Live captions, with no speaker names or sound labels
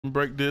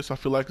Break this. I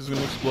feel like it's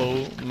gonna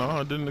explode.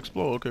 No, it didn't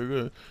explode. Okay,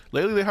 good.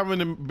 Lately they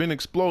haven't been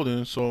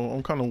exploding, so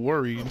I'm kind of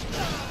worried.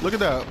 Look at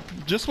that.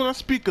 Just when I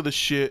speak of the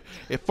shit,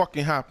 it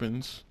fucking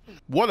happens.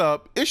 What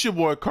up? It's your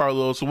boy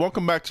Carlos. So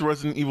welcome back to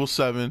Resident Evil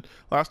 7.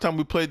 Last time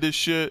we played this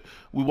shit,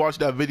 we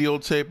watched that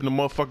videotape and the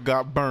motherfucker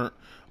got burnt.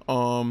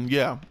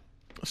 Yeah.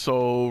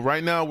 So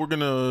right now we're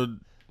gonna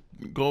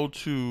go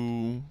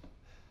to,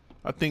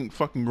 I think,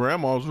 fucking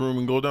grandma's room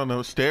and go down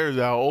the stairs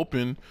out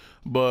open.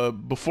 But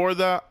before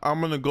that,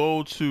 I'm gonna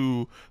go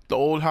to the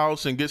old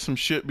house and get some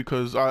shit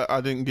because I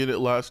didn't get it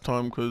last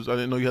time because I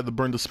didn't know you had to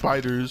burn the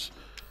spiders.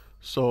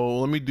 So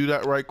let me do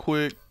that right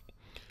quick.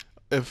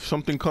 If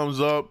something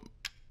comes up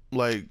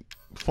like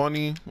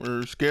funny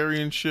or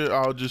scary and shit,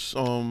 I'll just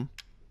I'll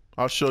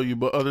show you.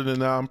 But other than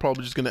that, I'm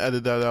probably just gonna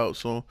edit that out.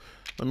 So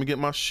let me get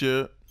my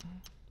shit.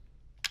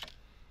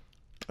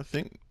 I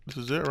think this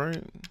is it,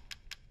 right?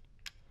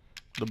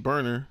 The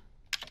burner.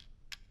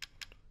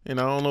 And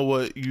I don't know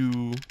what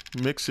you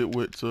mix it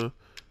with to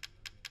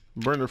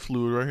burner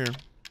fluid right here.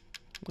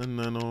 And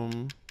then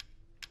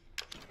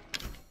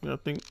yeah,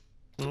 I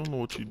don't know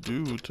what you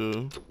do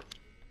to,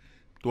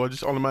 do I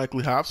just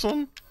automatically have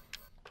some?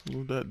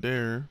 Move that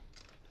there.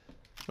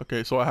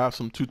 Okay, so I have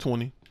some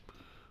 220.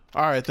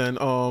 Alright then,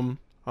 I'm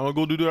gonna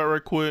go do that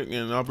right quick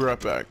and I'll be right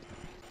back.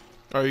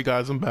 Alright you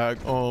guys, I'm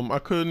back. I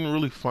couldn't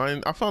really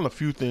find, I found a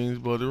few things,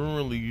 but they weren't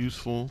really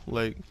useful.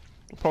 Like,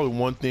 probably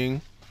one thing.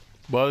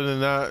 But other than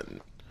that,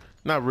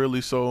 not really,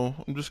 so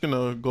I'm just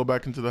gonna go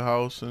back into the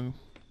house and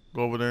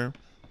go over there.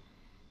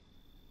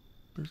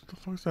 What the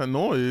fuck's that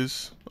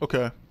noise?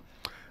 Okay.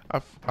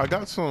 I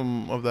got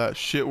some of that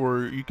shit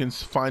where you can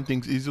find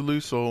things easily,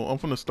 so I'm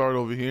gonna start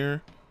over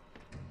here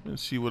and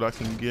see what I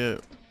can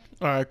get.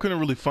 Alright, I couldn't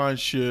really find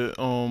shit.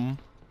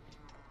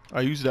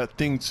 I used that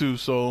thing too,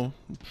 so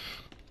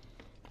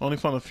I only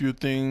found a few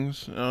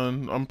things,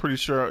 and I'm pretty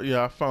sure,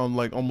 yeah, I found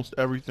like almost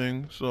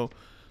everything. So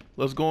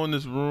let's go in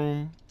this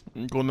room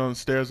and go down the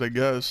stairs, I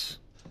guess.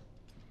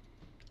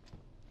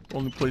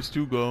 Only place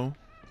to go.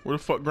 Where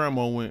the fuck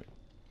grandma went?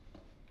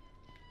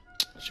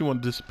 She wanna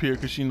disappear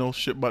because she knows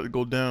shit about to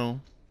go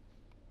down.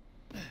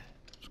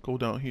 Let's go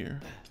down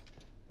here.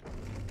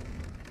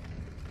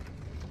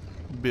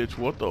 Bitch,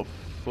 what the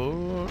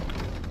fuck?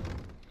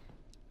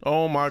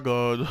 Oh my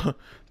god.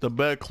 The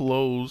bed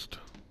closed.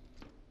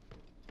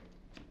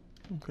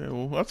 Okay,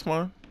 well, that's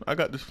fine. I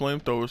got this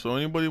flamethrower, so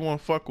anybody wanna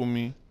fuck with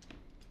me,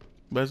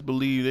 best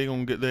believe they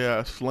gonna get their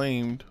ass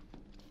flamed.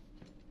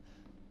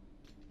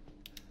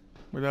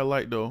 Where that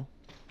light though?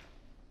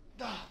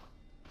 Oh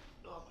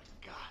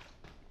my god.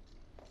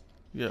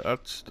 Yeah,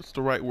 that's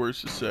the right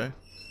words to say.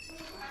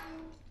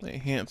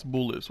 Enhanced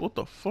bullets. What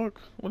the fuck?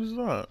 What is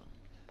that?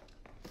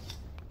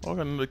 Oh, I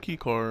got another key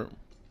card.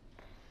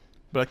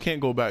 But I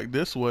can't go back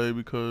this way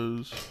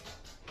because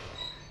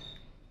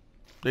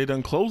they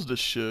done closed this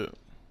shit.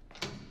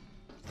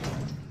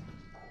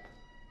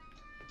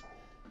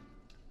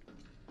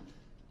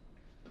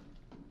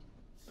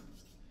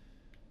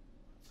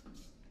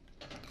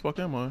 Fuck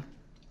am I?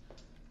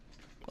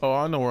 Oh,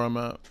 I know where I'm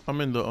at.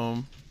 I'm in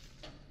the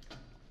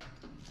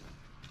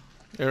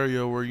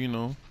area where, you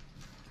know,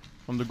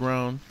 on the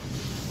ground.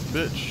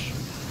 Bitch.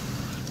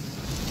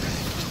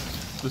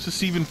 Does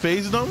this even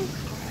phase them?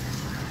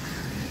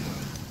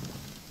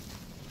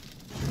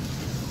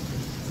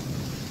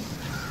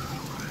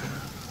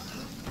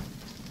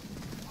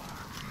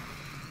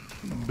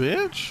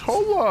 Bitch,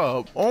 hold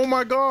up. Oh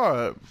my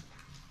god.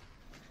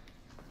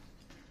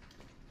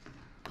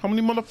 How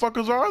many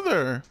motherfuckers are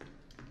there?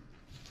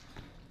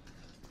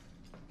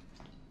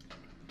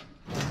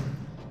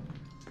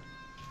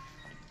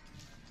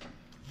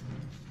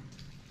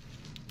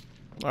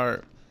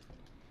 Alright.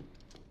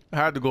 I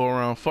had to go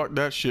around. Fuck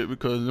that shit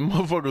because the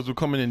motherfuckers were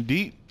coming in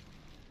deep.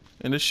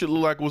 And this shit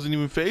looked like it wasn't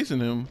even phasing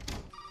him.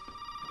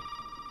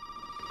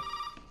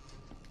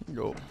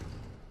 Yo.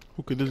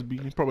 Who could this be?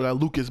 Probably that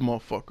Lucas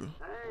motherfucker.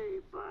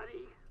 Hey,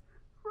 buddy.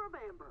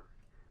 Remember,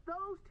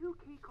 those 2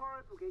 key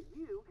cards will get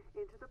you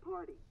into the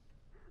party.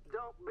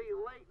 Don't be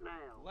late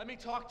now. Let me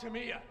talk to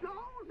Mia. No.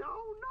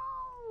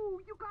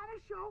 You gotta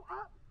show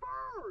up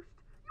first.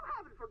 You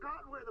haven't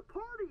forgotten where the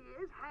party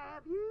is,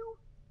 have you?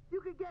 You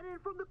can get in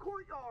from the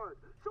courtyard.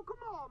 So come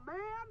on, man.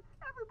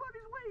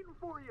 Everybody's waiting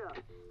for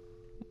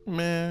you.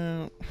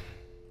 Man.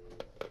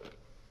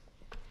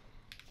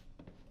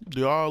 Do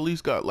y'all at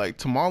least got like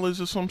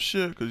tamales or some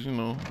shit? Cause you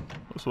know,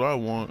 that's what I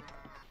want.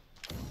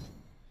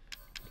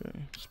 Okay,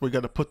 so we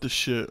gotta put the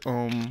shit,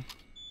 there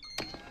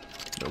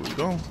we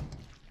go.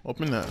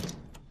 Open that.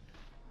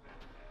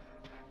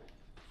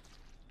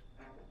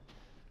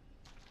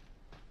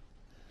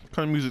 What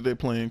kind of music they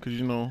playing? Cause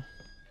you know,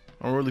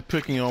 I'm really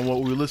picking on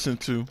what we listen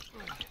to.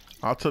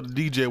 I'll tell the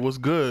DJ what's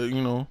good,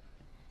 you know.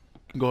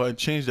 Go ahead and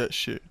change that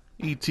shit.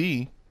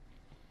 E.T.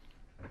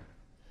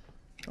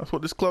 That's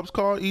what this club's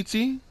called,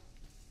 E.T.?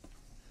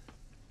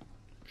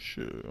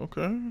 Shit,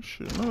 okay.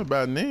 Shit, not a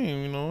bad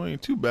name, you know,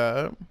 ain't too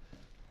bad.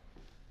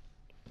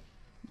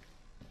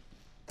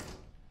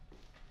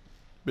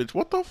 Bitch,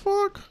 what the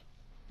fuck?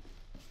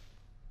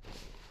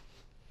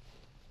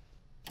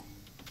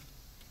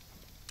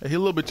 Hey, he a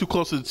little bit too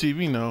close to the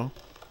TV now.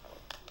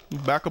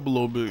 Back up a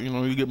little bit, you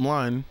know, you get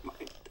blind.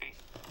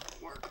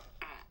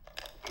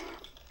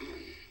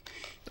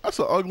 That's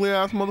an ugly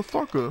ass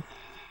motherfucker.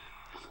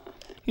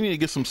 He need to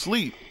get some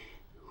sleep.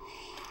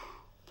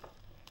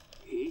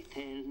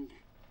 Ethan.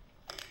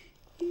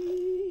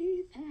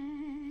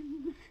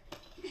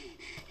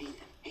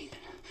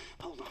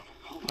 Hold on.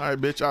 Alright,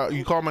 bitch.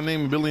 You called my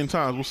name a billion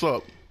times. What's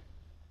up?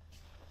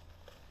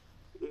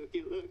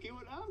 Looky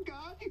what I've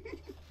got.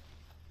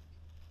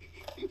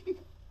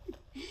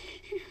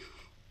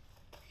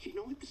 You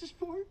know what this is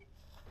for?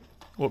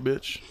 What,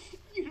 bitch?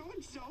 You know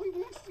what Zoe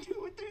wants to do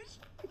with this?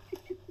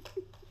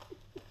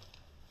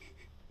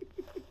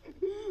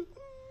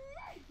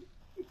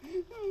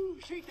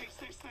 She thinks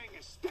this thing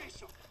is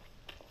special.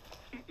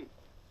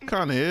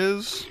 Kinda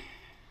is.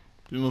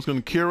 You know what's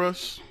gonna cure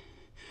us?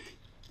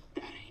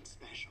 That ain't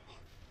special.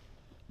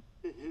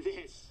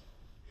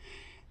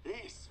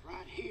 This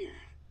right here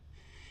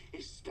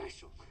is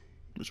special.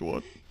 Which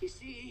what? You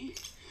see,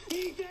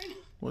 Ethan?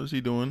 What is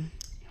he doing?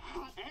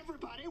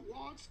 Everybody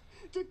wants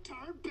to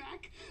turn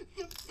back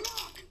the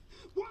clock.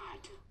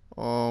 What?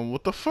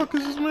 What the fuck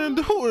is this man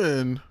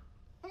doing?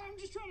 I'm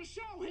just trying to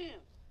show him.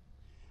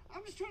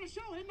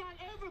 Not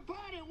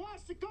everybody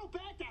wants to go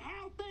back to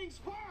how things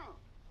were.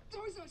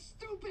 There's a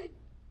stupid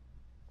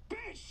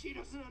bitch. She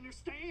doesn't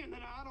understand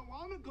that I don't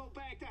want to go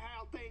back to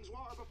how things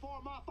were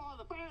before my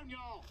father found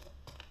y'all.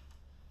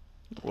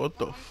 What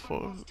the Everybody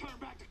fuck? wants to turn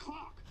back the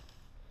clock.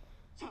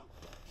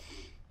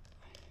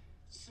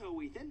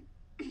 So Ethan,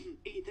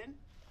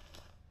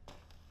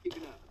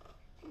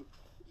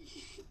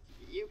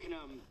 you can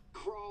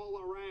crawl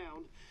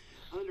around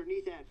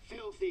underneath that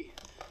filthy,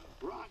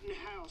 rotten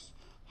house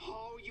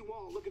all you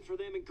want looking for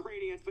them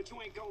ingredients, but you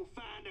ain't gonna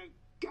find a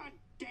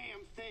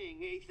goddamn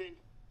thing, Ethan.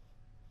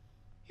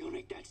 You wanna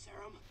make that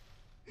serum?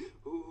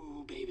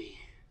 Ooh, baby.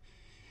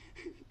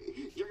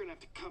 You're gonna have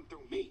to come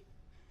through me.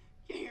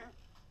 You hear?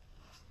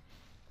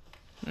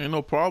 Ain't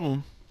no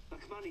problem. Now,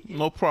 come on, Ethan.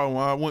 No problem.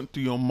 I went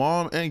through your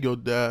mom and your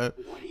dad.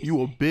 What do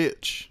You a say?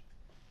 bitch.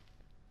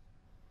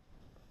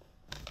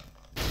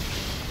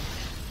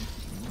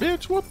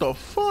 Bitch, what the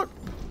fuck?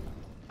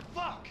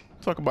 Fuck!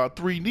 Talk about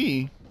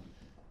 3D.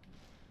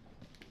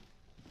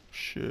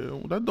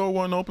 Shit, that door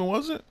wasn't open,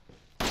 was it?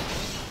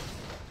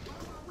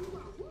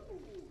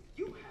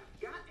 You have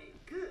got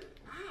a good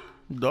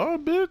eye. Duh,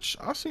 bitch.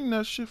 I seen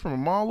that shit from a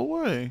mile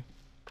away.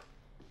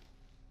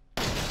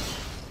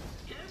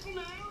 Careful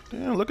now.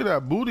 Damn, look at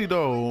that booty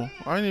though.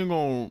 I ain't even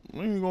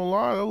gonna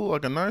lie, that look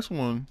like a nice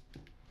one.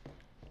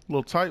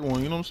 Little tight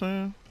one, you know what I'm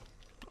saying?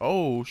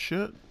 Oh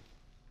shit.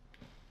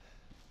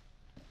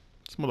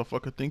 This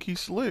motherfucker think he's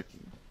slick.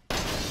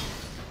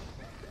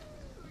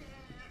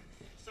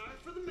 Sorry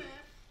for the mess.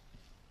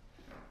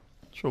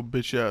 Shut your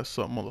bitch ass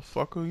up,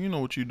 motherfucker. You know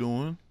what you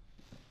doing.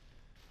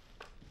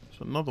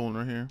 There's another one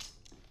right here.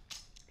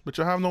 But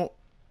you have no...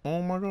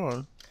 Oh my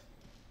god.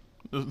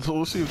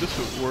 Let's see if this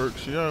shit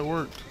works. Yeah, it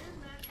worked.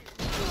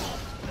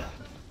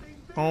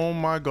 Oh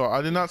my god.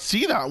 I did not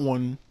see that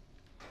one.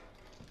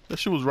 That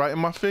shit was right in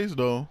my face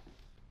though.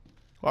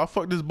 Why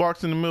fuck this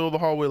box in the middle of the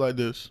hallway like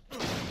this?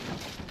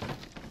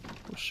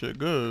 Oh shit,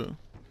 good.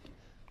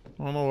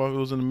 I don't know why it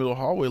was in the middle of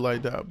the hallway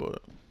like that,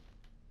 but...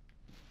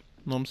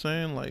 You know what I'm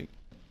saying? Like...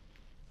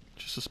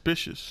 Just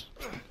suspicious.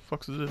 What the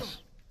fuck is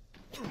this?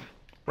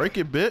 Break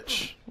it,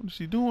 bitch. What is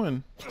he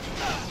doing?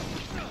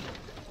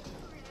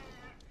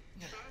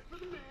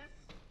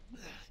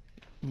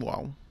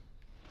 Wow.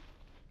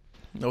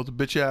 That was a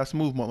bitch ass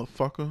move,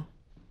 motherfucker.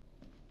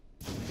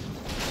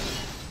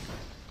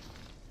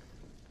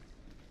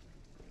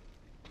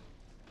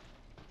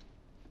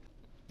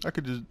 I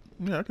could just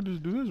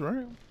do this,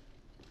 right?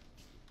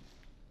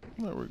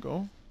 There we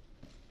go.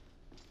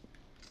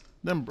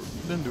 Then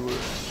do it.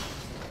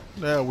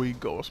 There we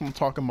go. That's what I'm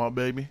talking about,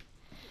 baby.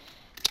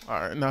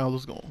 Alright, now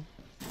let's go.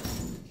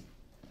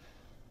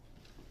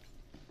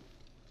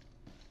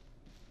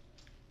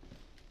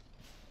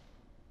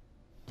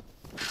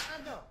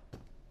 I know.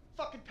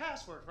 Fucking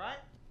password, right?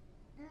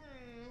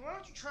 Why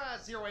don't you try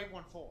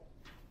 0814?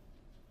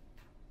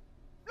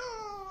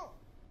 No!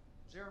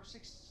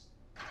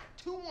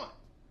 0621.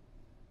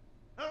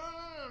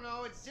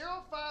 No, it's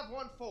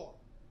 0514.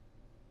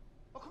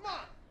 Oh, come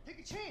on. Take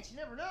a chance. You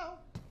never know.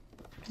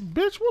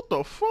 Bitch, what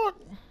the fuck?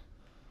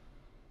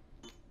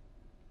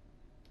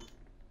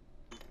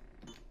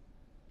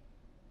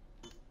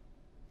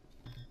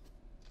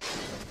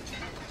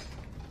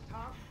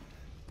 Top,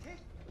 tick,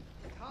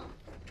 top,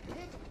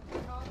 tick,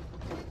 top,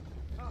 tick,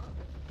 top.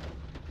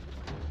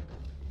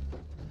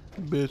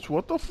 Bitch,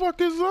 what the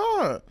fuck is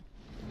that?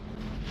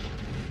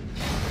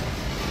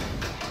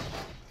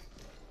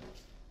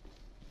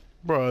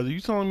 Bruh, are you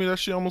telling me that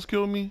shit almost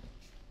killed me?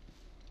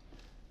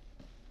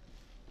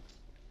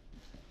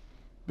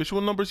 Bitch,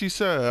 what numbers he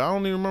said? I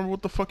don't even remember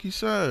what the fuck he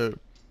said.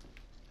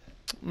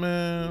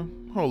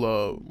 Man, hold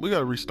up. We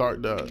gotta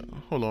restart that.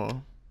 Hold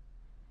on.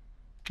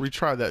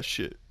 Retry that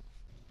shit.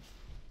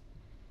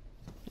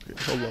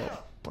 Okay, hold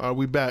up. Alright,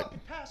 we back. Fucking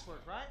password,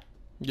 right?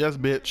 Yes,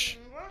 bitch.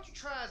 Why don't you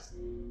try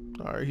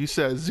All right, he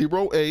said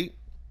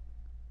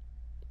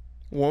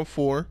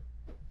 0814.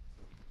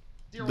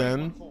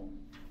 Then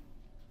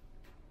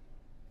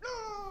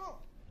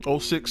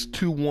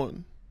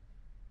 0621.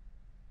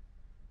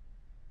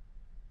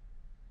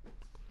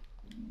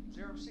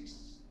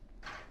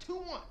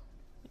 0621.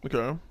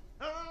 Okay.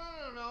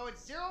 No,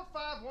 it's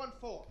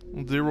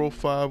 0514.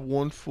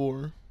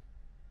 0514.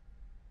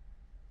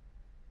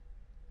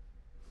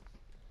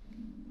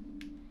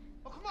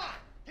 Oh, come on.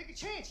 Take a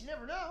chance. You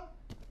never know.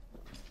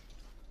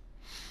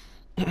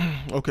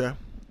 Okay.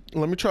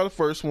 Let me try the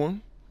first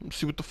one.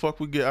 See what the fuck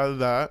we get out of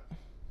that.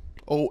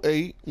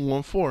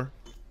 0814.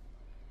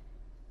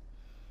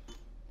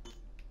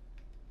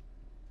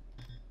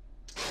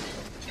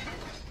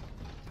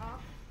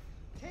 Top,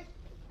 tick,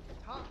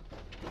 top,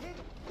 tick,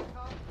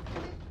 top,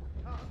 tick,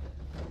 top.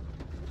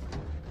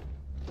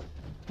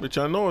 Which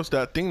I know it's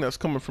that thing that's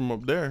coming from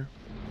up there.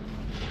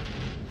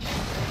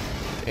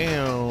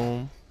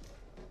 Damn.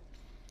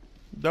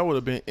 That would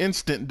have been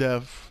instant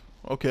death.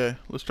 Okay,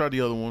 let's try the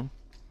other one.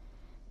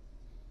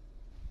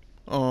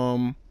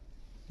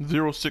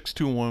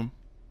 0621.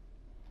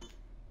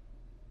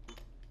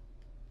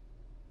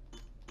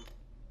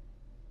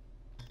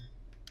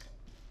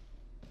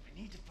 I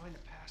need to find the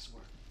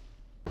password.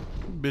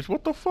 Bitch,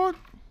 what the fuck?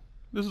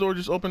 This door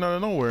just opened out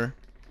of nowhere.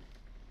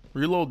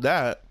 Reload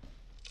that.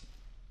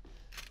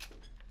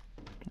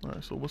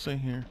 Alright, so what's in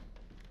here?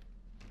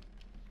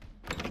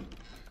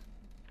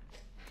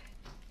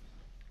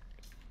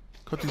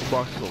 Cut these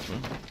boxes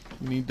open.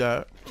 Need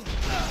that.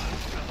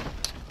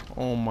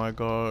 Oh my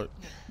god.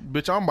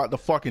 Bitch, I'm about to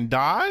fucking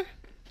die?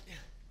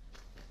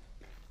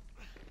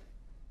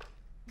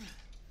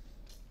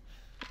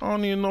 I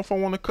don't even know if I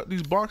want to cut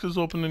these boxes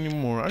open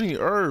anymore. I need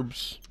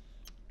herbs.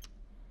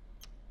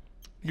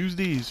 Use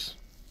these.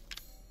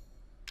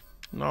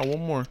 Nah,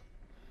 one more.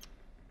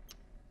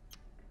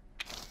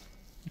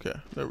 Okay,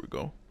 there we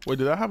go. Wait,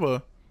 did I have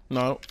a...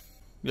 No.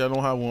 Yeah, I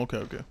don't have one. Okay,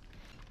 okay.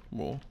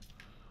 Well,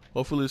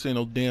 hopefully this ain't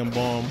no damn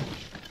bomb.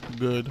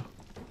 Good.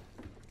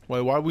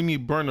 Wait, why we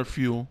need burner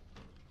fuel?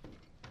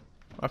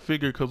 I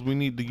figured because we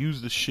need to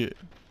use the shit.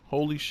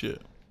 Holy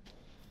shit.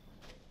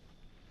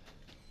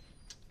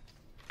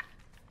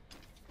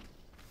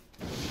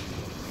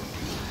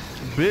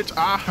 Bitch,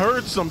 I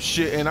heard some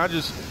shit and I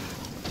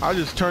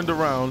just turned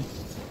around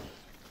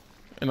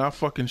and I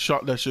fucking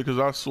shot that shit because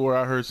I swore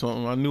I heard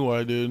something. I knew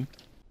I did.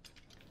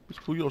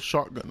 Just pull your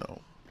shotgun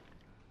out.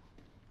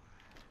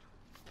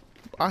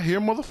 I hear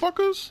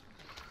motherfuckers.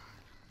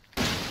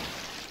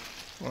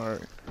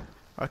 Alright.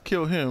 I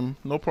kill him,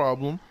 no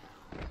problem.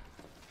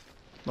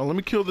 Now let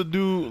me kill the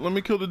dude. Let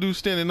me kill the dude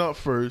standing up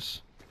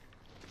first.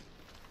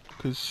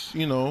 Cause,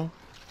 you know,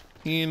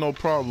 he ain't no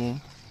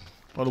problem.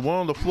 Oh, the one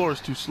on the floor is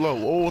too slow.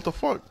 Oh, what the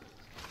fuck?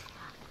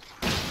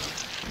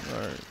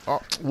 Alright.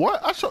 Oh,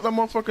 what? I shot that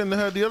motherfucker in the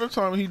head the other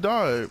time and he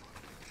died.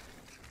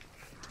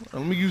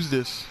 Let me use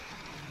this.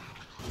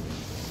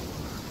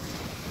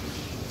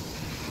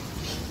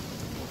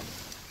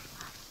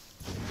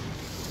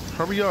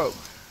 Hurry up.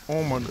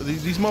 Oh my,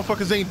 these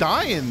motherfuckers ain't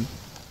dying.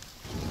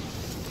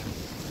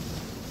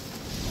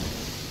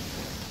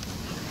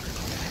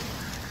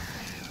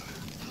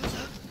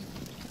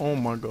 Oh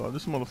my god,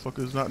 this motherfucker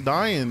is not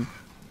dying.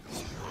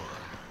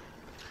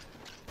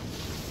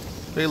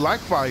 They like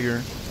fire.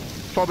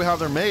 It's probably how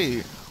they're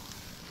made.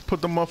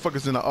 Put the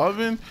motherfuckers in the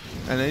oven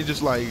and they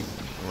just like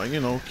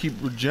you know, keep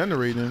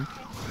regenerating.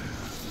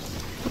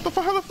 What the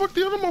fuck? How the fuck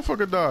the other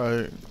motherfucker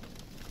died?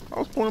 I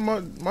was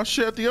pointing my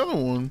shit at the other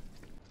one.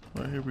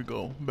 All right, here we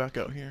go. Back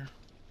out here.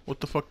 What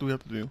the fuck do we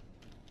have to do?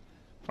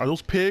 Are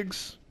those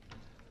pigs?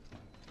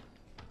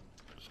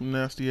 Some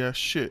nasty ass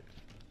shit.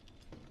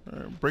 All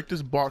right, break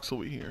this box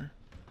over here.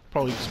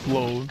 Probably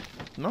explode.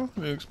 No, it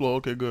didn't explode.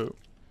 Okay, good.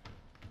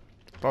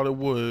 Thought it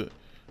would.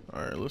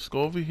 All right, let's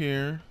go over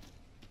here.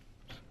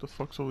 What the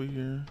fuck's over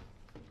here?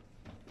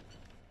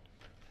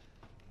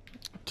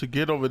 To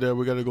get over there,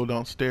 we gotta go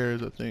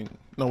downstairs, I think.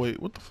 No,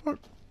 wait, what the fuck?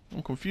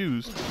 I'm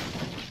confused.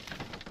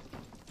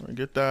 All right,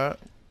 get that.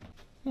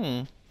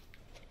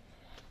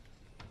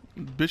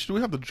 Bitch, do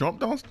we have to jump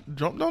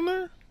down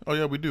there? Oh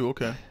yeah, we do.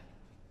 Okay.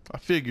 I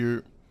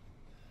figured.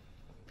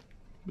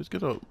 Bitch,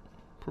 get up.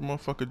 Poor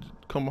motherfucker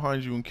come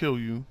behind you and kill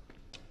you.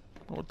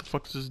 Oh, what the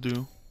fuck does this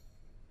do?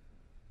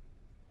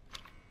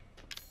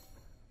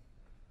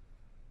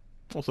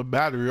 Oh, it's a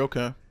battery.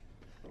 Okay.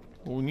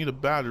 Well, we need a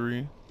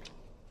battery.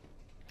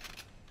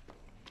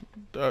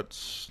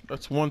 That's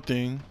one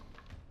thing.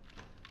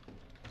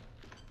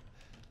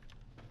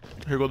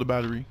 Here go the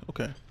battery.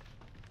 Okay.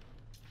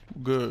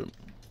 Good.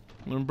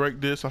 I'm gonna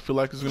break this. I feel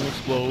like it's gonna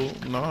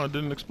explode. No, it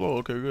didn't explode.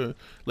 Okay, good.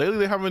 Lately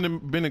they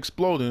haven't been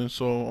exploding,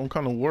 so I'm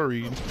kind of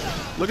worried.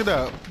 Look at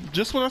that.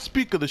 Just when I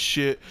speak of the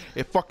shit,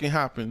 it fucking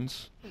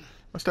happens.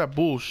 That's that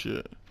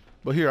bullshit.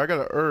 But here, I got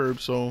a herb,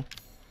 so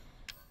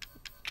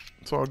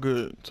it's all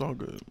good. It's all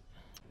good.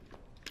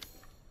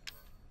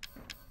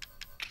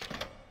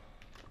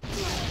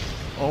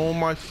 Oh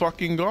my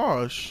fucking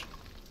gosh.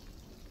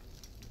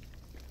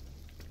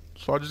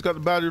 So I just got the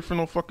battery for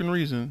no fucking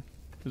reason.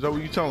 Is that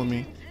what you're telling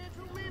me?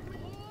 Gentlemen,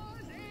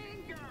 boys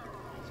and girls,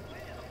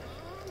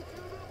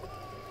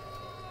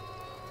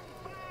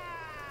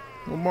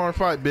 One more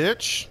fight,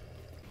 bitch.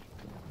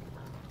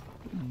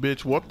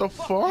 Bitch, what the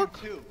fuck?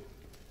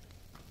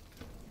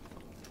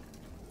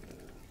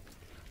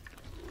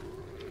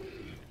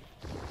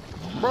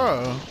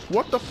 Bruh,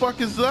 what the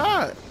fuck is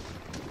that?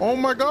 Oh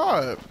my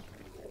god.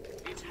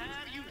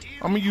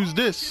 I'm gonna use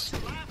this.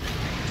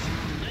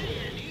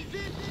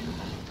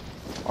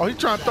 Oh, he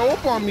trying to throw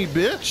up on me,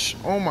 bitch.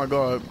 Oh my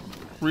god.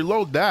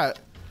 Reload that.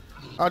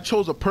 I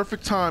chose a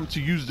perfect time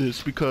to use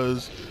this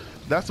because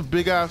that's a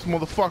big ass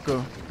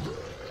motherfucker.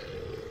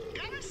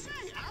 Gotta say,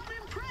 I'm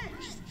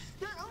impressed.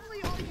 Not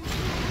only are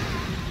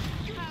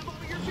you have all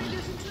your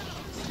fingers and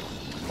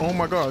toes. Oh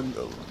my god.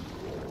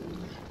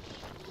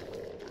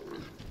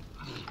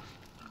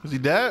 Is he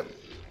dead?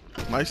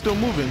 No, he's still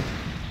moving.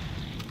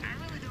 I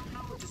really don't know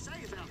what to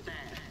say about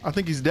that. I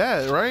think he's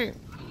dead, right?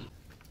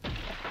 Fat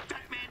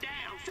man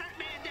down, fat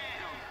man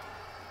down.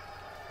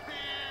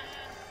 Man,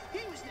 he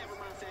was never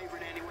my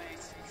favorite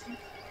anyways.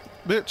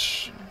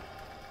 Bitch.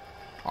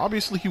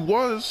 Obviously he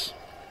was.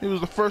 He was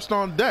the first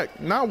on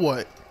deck. Now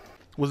what?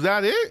 Was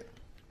that it?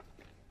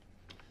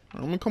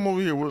 I'm gonna come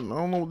over here. I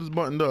don't know what this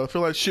button does. I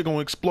feel like shit gonna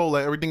explode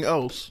like everything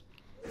else.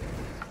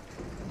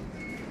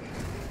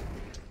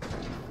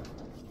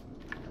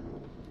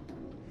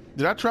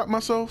 Did I trap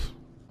myself?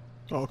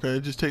 Okay,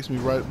 it just takes me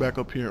right back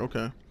up here.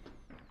 Okay.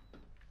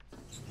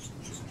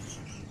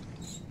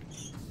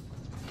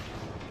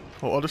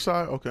 Oh, other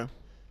side? Okay.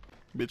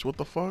 Bitch, what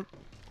the fuck?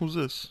 Who's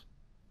this?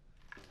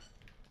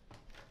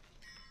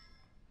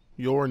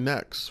 Your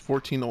next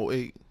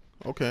 1408.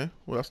 Okay,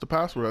 well that's the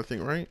password, I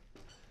think, right?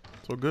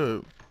 So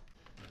good.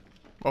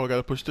 Oh, I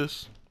gotta push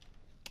this.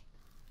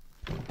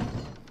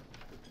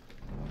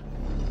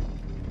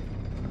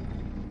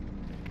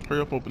 Hurry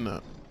up, open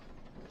that.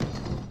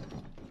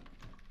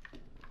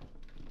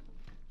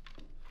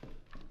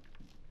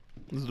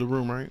 This is the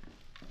room, right?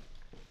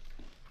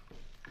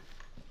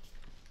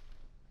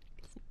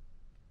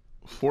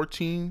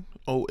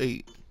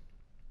 1408.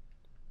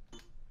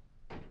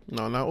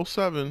 No, not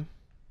 07.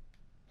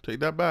 Take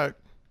that back.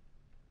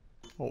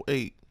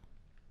 08.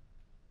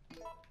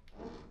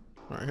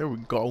 Alright, here we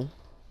go.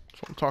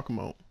 That's what I'm talking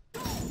about.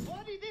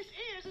 Buddy, this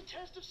is a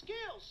test of skills,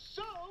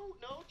 so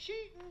no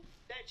cheating.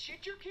 That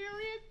shit you're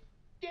carrying,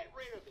 get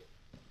rid of it.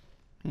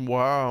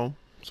 Wow.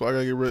 So I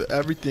gotta get rid of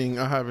everything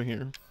I have in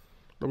here.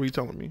 What are you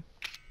telling me?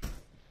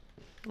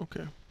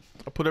 Okay.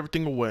 I put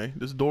everything away.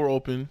 This door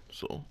open,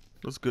 so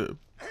that's good.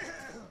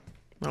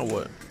 Now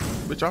what?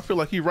 Bitch, I feel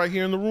like he right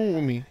here in the room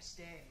with me.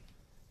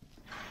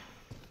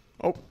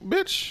 Oh,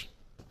 bitch.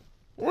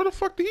 Where the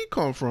fuck did he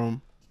come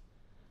from?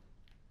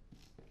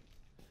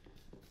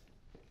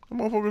 The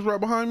motherfucker's right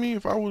behind me.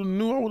 If I would've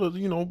knew, I would've,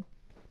 you know,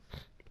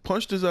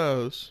 punched his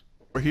ass.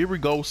 But here we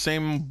go,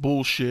 same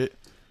bullshit.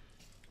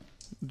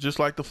 Just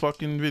like the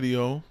fucking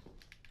video.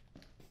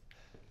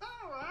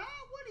 Alright,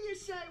 what do you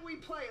say we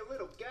play a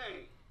little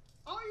game?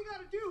 All you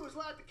gotta do is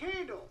light the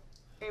candle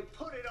and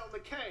put it on the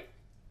cake.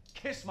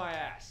 Kiss my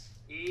ass.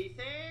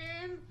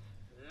 Ethan,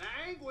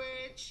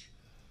 language.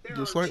 There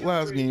Just are like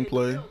last children in the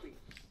gameplay. building.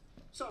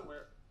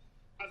 Somewhere.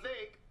 I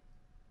think.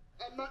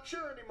 I'm not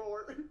sure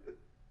anymore.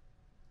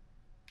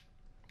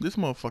 This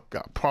motherfucker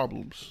got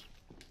problems.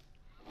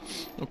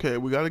 Okay,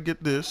 we gotta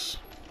get this.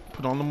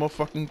 Put on the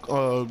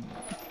motherfucking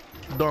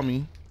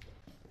dummy.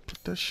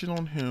 Put that shit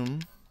on him.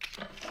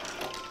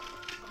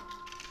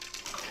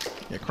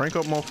 Yeah, crank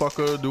up,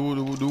 motherfucker.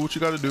 Do what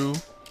you gotta do.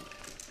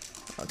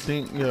 I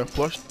think, yeah,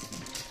 flush.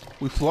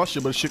 We flush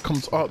it, but shit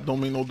comes up. Don't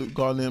make no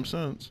goddamn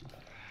sense.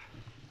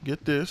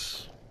 Get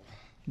this.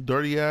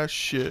 Dirty ass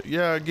shit.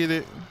 Yeah, I get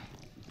it.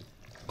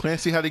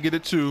 Clancy had to get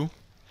it too.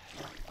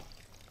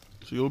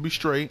 So you'll be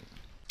straight.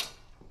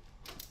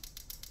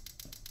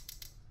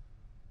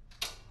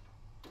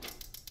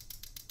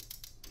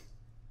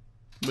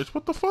 Bitch,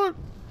 what the fuck?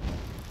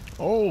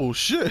 Oh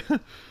shit.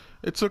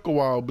 It took a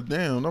while, but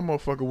damn, that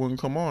motherfucker wouldn't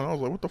come on. I was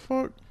like, what the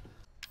fuck?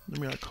 Let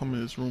me come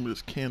in this room with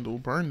this candle.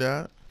 Burn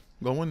that.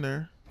 Go in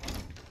there.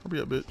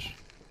 Hurry up, bitch.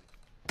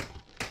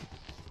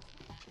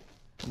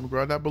 I'm gonna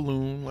grab that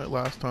balloon like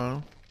last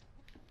time.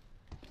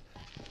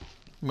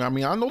 I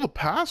mean, I know the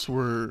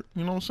password.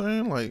 You know what I'm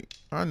saying? Like,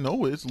 I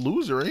know it. It's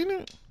loser, ain't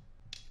it?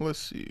 Let's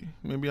see.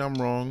 Maybe I'm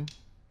wrong.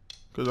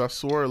 Because I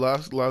swore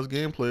last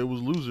gameplay it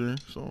was loser.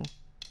 So,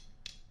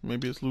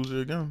 maybe it's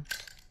loser again.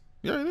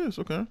 Yeah, it is.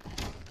 Okay.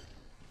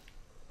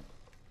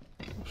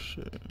 Oh,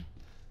 shit.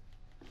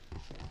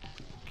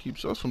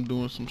 Keeps us from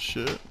doing some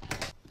shit.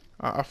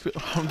 I feel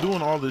I'm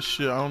doing all this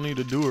shit. I don't need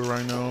to do it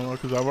right now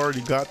because I've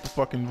already got the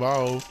fucking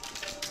valve.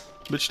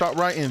 Bitch, stop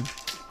writing.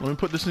 Let me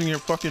put this in your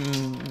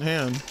fucking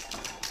hand.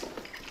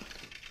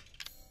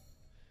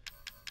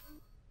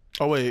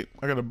 Oh wait,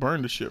 I gotta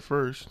burn the shit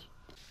first.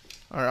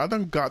 Alright, I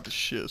done got the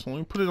shit, so let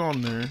me put it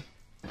on there.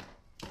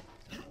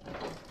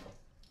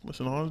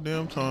 Listen all the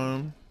damn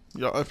time.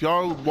 Y'all, if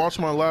y'all watch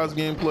my last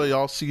gameplay,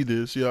 y'all see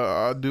this. Yeah,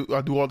 I do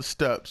all the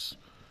steps.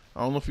 I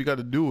don't know if you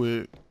gotta do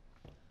it,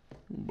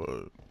 but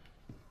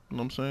you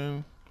know what I'm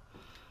saying?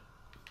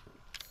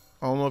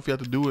 I don't know if you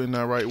have to do it in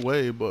that right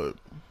way, but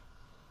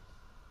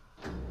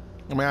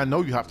I mean, I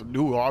know you have to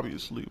do it,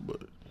 obviously,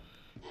 but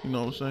You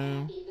know what I'm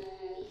saying?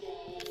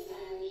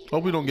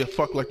 Hope we don't get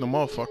fucked like the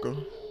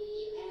motherfucker.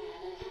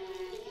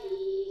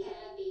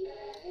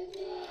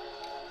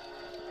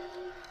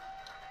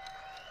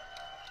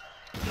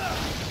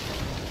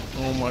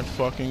 Oh my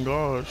fucking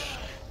gosh.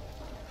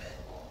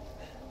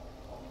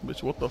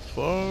 Bitch, what the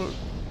fuck?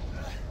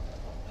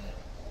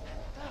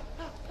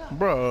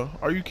 Bruh,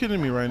 are you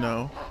kidding me right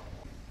now?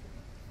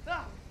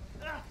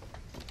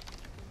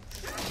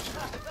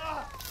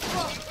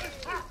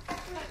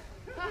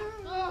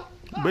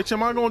 Bitch,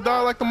 am I gonna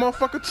die like the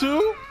motherfucker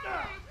too?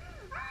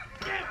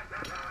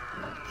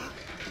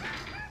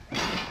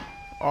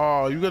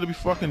 Oh, you gotta be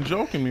fucking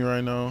joking me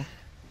right now.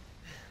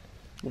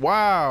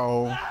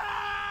 Wow.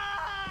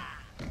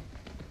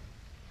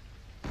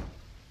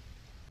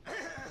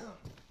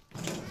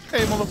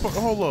 Hey, motherfucker,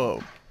 hold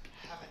up.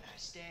 Have a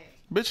nice day.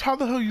 Bitch, how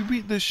the hell you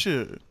beat this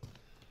shit?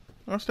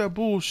 That's that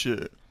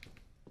bullshit.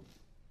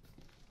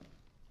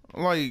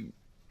 Like,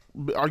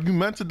 are you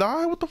meant to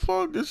die? What the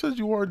fuck? It says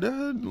you are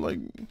dead. Like,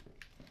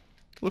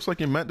 looks like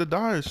you're meant to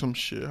die or some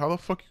shit. How the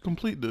fuck you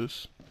complete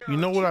this? You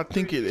know what I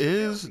think it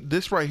is?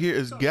 This right here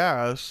is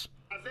gas.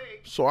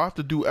 So I have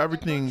to do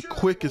everything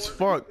quick as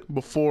fuck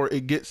before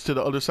it gets to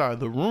the other side of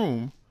the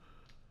room.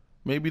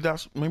 Maybe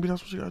that's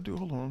what you gotta do.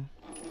 Hold on.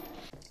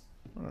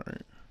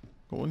 Alright.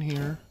 Go in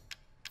here.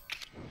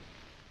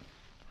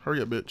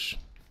 Hurry up, bitch.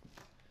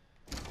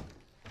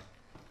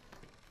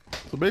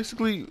 So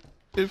basically,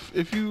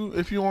 if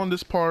you on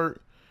this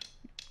part,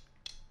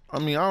 I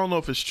mean, I don't know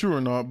if it's true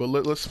or not, but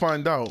let's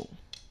find out.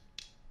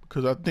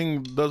 Because I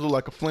think it does look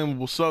like a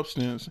flammable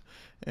substance,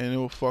 and it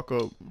will fuck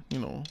up, you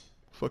know,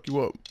 fuck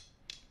you up.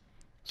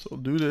 So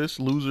do this,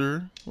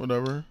 loser,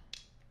 whatever.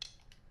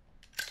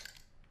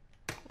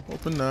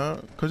 Open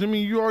that. Because, I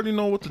mean, you already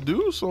know what to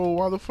do, so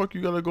why the fuck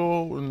you gotta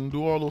go and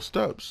do all those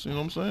steps? You know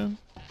what I'm saying?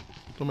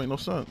 Don't make no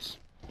sense.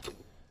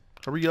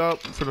 Hurry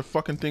up before the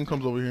fucking thing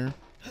comes over here.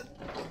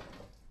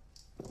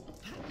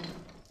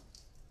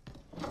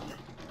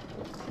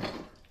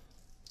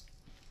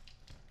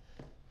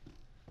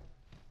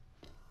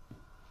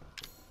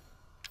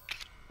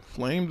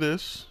 Flame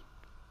this.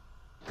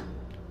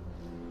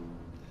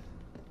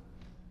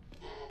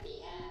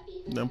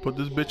 Then put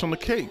this bitch on the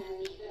cake.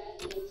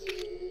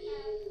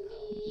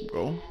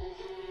 Go.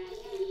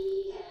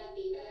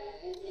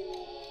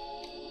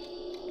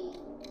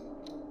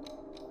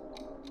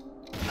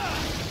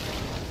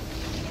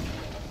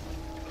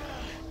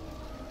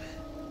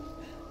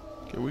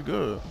 Okay, we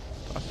good.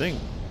 I think.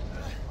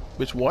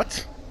 Bitch,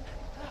 what?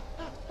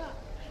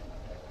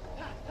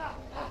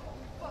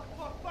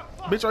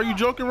 Bitch, are you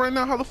joking right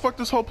now? How the fuck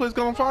this whole place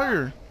got on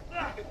fire?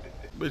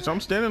 Bitch,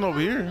 I'm standing over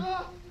here.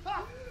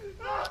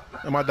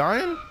 Am I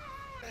dying?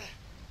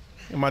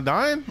 Am I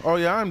dying? Oh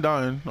yeah, I'm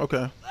dying.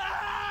 Okay.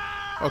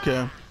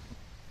 Okay.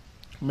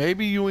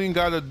 Maybe you ain't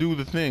gotta do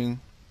the thing.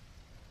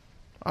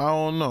 I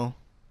don't know.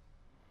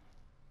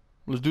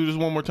 Let's do this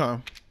one more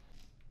time.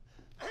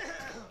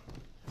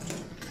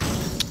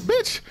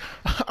 Bitch,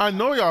 I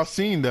know y'all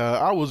seen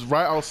that. I was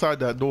right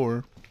outside that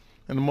door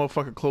and the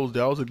motherfucker closed it.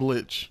 That was a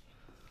glitch.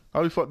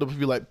 I'd be fucked up if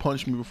you like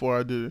punched me before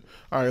I did it.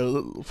 All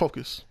right,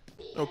 focus.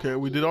 Okay,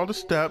 we did all the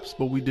steps,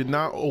 but we did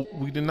not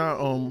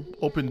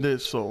open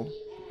this. So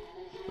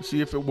let's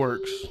see if it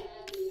works.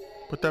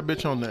 Put that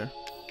bitch on there.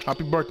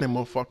 Happy birthday,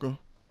 motherfucker.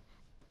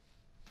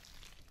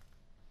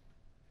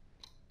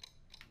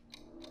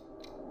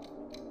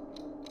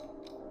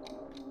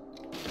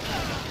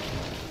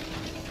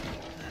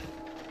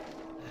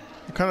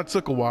 It kind of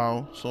took a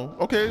while, so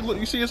okay. Look,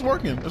 you see, it's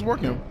working. It's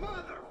working.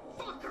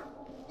 Motherfucker!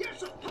 You're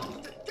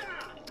supposed to die!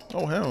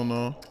 Oh hell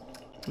no!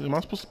 Am I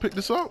supposed to pick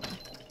this up?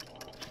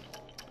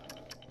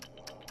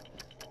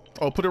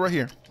 Oh, put it right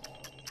here.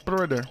 Put it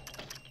right there.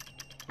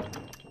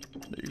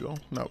 There you go.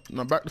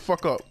 Now back the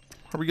fuck up.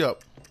 Hurry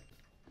up.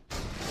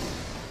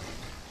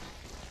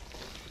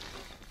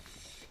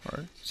 All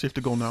right, safe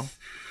to go now.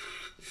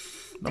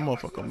 That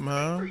motherfucker, For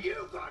man.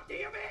 you,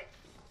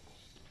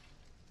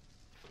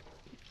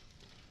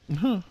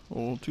 goddammit!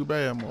 Oh, too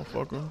bad,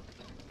 motherfucker.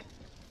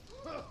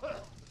 All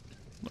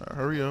right,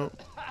 hurry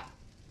up.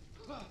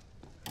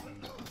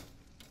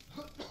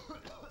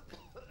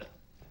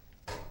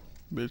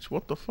 Bitch,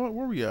 what the fuck?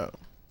 Where we at?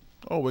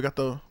 Oh, we got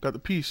the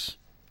piece.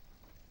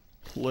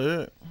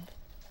 Lit.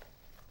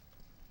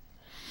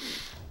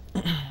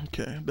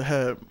 Okay, the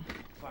head.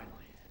 Finally.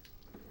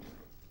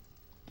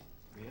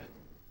 Mia?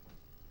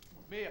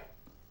 Mia!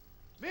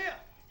 Mia!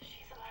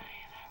 She's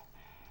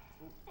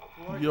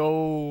alive.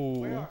 Yo.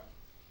 Where?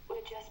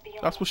 We're just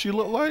beyond That's what she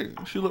looked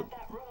like. She looked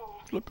that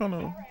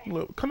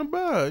room. kind of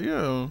bad,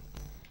 yeah.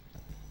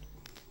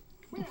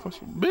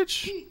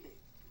 Bitch.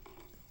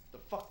 The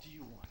fuck do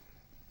you want?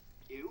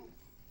 You?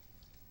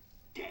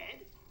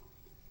 Dead?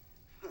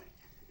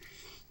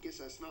 Guess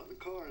that's not in the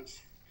cards.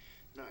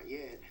 Not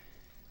yet.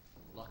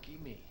 Lucky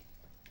me.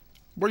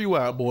 Where you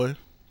at, boy?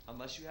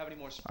 Unless you have any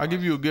more surprises. I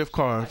give you a gift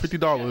card,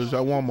 $50 at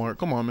Walmart.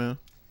 Come on, man.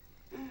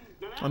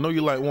 I know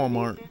you like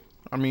Walmart.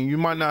 I mean, you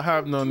might not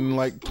have none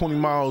like 20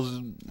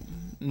 miles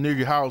near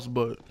your house,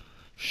 but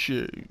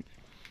shit,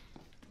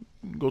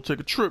 go take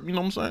a trip. You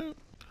know what I'm saying?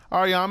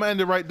 All right, yeah, I'm gonna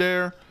end it right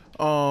there.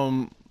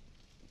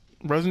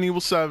 Resident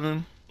Evil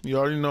 7. You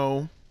already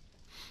know.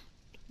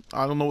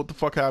 I don't know what the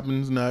fuck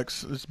happens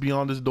next. It's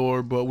beyond this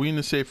door, but we in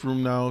the safe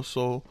room now,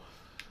 so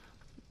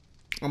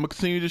I'm gonna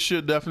continue this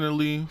shit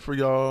definitely for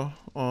y'all.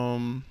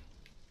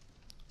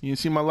 You can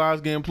see my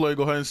last gameplay.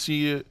 Go ahead and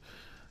see it.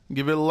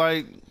 Give it a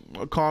like,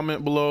 a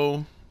comment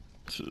below,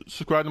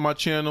 subscribe to my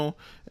channel,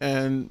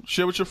 and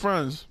share with your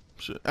friends.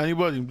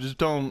 Anybody, just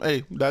tell them,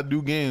 hey, that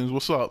dude games.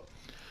 What's up?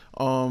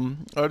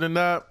 Other than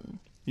that,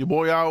 your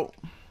boy out.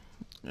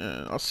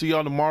 And I'll see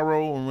y'all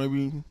tomorrow, or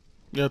maybe,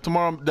 yeah,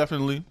 tomorrow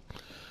definitely.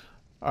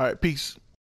 All right, peace.